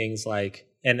see things like,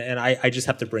 and I just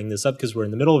have to bring this up because we're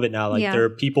in the middle of it now. Like there are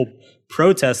people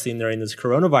protesting during this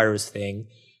coronavirus thing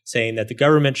saying that the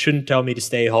government shouldn't tell me to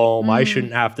stay home. I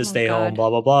shouldn't have to stay home, blah,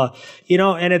 blah, blah.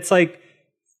 And it's like,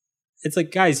 It's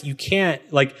like, guys, you can't,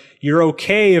 like, you're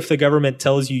okay if the government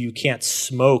tells you can't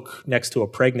smoke next to a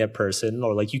pregnant person,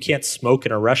 or like you can't smoke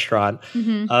in a restaurant.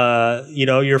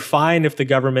 You're fine if the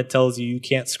government tells you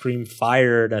can't scream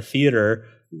fire in a theater.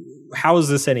 How is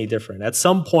this any different? At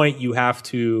some point, you have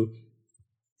to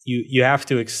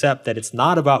accept that it's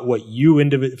not about what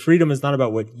freedom is not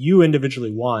about what you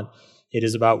individually want. It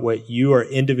is about what you are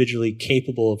individually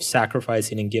capable of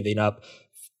sacrificing and giving up,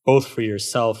 both for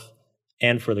yourself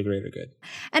and for the greater good.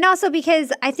 And also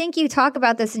because I think you talk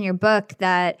about this in your book,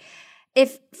 that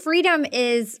if freedom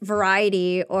is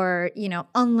variety or,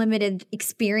 unlimited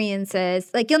experiences,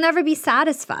 like, you'll never be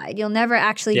satisfied. You'll never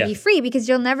actually be free, because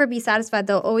you'll never be satisfied.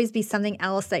 There'll always be something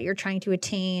else that you're trying to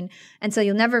attain. And so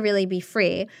you'll never really be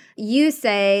free. You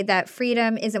say that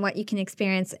freedom isn't what you can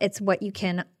experience, it's what you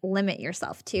can limit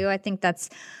yourself to. I think that's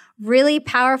really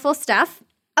powerful stuff.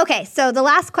 Okay, so the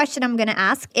last question I'm going to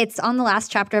ask, it's on the last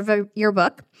chapter of your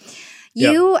book.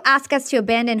 You ask us to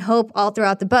abandon hope all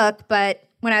throughout the book, but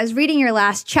when I was reading your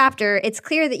last chapter, it's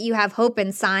clear that you have hope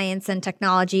in science and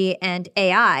technology and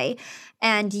AI.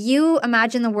 And you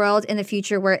imagine the world in the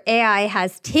future where AI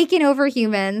has taken over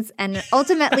humans and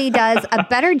ultimately does a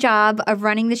better job of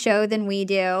running the show than we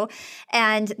do.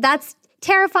 And that's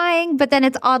terrifying, but then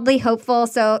it's oddly hopeful.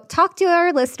 So talk to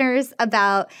our listeners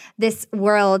about this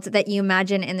world that you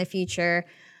imagine in the future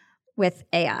with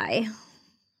AI.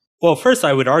 Well, first,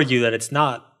 I would argue that it's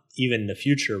not even the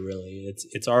future, really.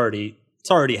 It's already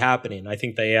happening. I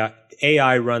think the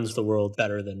AI runs the world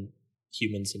better than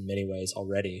humans in many ways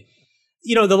already.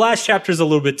 The last chapter is a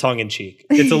little bit tongue-in-cheek.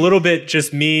 It's a little bit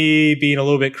just me being a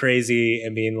little bit crazy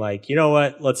and being like, you know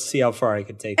what? Let's see how far I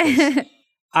can take this.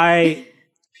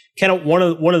 One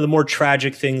of the more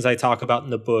tragic things I talk about in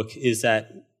the book is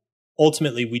that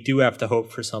ultimately we do have to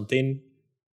hope for something,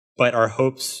 but our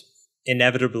hopes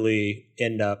inevitably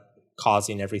end up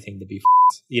causing everything to be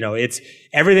it's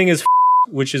everything is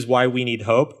which is why we need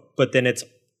hope, but then it's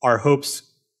our hopes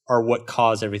are what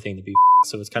cause everything to be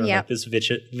so it's kind of like this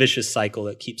vicious cycle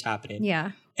that keeps happening.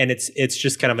 And it's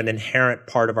just kind of an inherent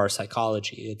part of our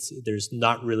psychology. There's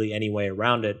not really any way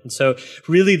around it. And so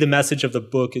really the message of the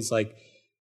book is like,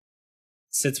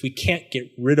 since we can't get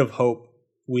rid of hope,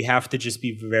 we have to just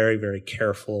be very, very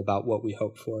careful about what we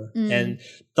hope for. And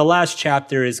the last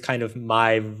chapter is kind of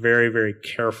my very, very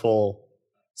careful,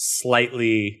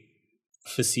 slightly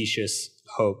facetious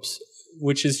hopes,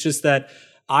 which is just that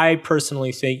I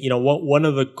personally think, one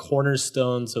of the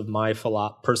cornerstones of my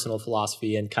personal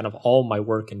philosophy and kind of all my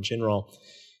work in general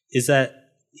is that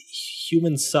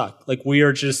humans suck. Like,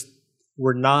 we're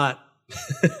not.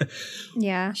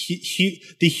 The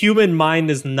human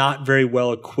mind is not very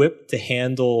well equipped to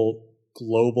handle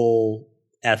global,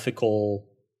 ethical,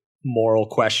 moral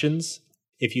questions.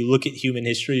 If you look at human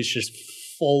history, it's just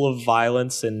full of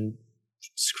violence and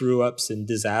screw-ups and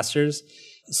disasters.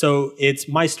 So it's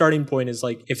my starting point is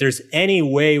like, if there's any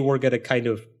way we're going to kind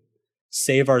of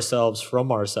save ourselves from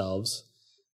ourselves,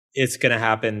 it's going to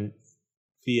happen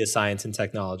via science and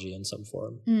technology in some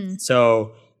form.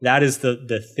 So that is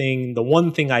the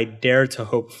one thing I dare to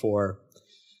hope for,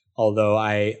 although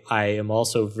I am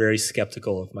also very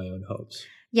skeptical of my own hopes.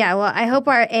 Yeah, well, I hope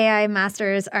our AI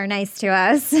masters are nice to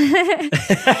us. Exactly.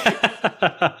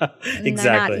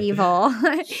 They're not evil.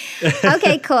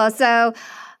 Okay, cool. So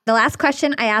the last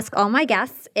question I ask all my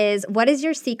guests is, what is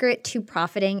your secret to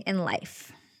profiting in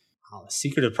life? Oh, the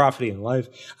secret of profiting in life?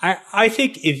 I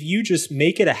think if you just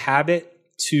make it a habit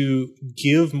to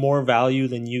give more value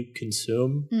than you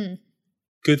consume,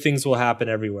 good things will happen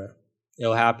everywhere.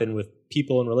 It'll happen with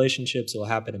people and relationships. It'll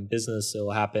happen in business.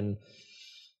 It'll happen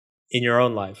in your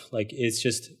own life. Like, it's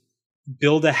just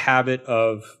build a habit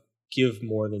of give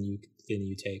more than you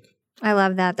take. I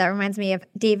love that. That reminds me of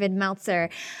David Meltzer.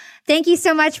 Thank you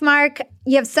so much, Mark.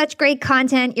 You have such great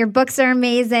content. Your books are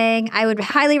amazing. I would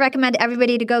highly recommend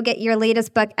everybody to go get your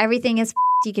latest book, Everything is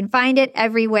You can find it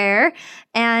everywhere.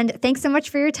 And thanks so much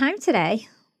for your time today.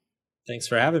 Thanks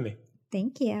for having me.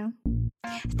 Thank you.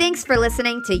 Thanks for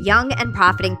listening to Young and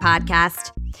Profiting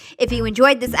Podcast. If you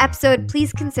enjoyed this episode,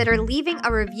 please consider leaving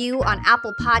a review on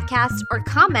Apple Podcasts or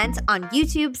comment on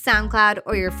YouTube, SoundCloud,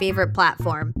 or your favorite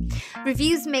platform.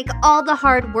 Reviews make all the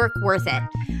hard work worth it.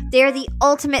 They are the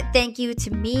ultimate thank you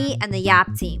to me and the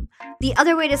Yap team. The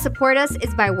other way to support us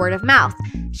is by word of mouth.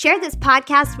 Share this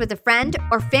podcast with a friend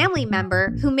or family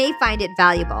member who may find it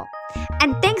valuable.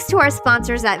 And thanks to our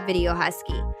sponsors at Video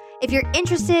Husky. If you're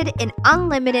interested in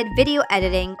unlimited video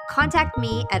editing, contact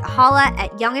me at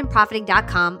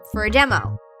holla@youngandprofiting.com for a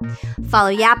demo. Follow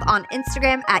Yap on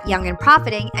Instagram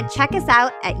 @youngandprofiting and check us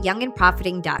out at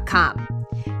youngandprofiting.com.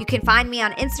 You can find me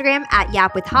on Instagram at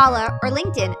Yap with Hala or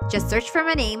LinkedIn. Just search for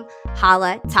my name,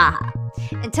 Hala Taha.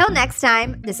 Until next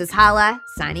time, this is Hala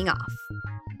signing off.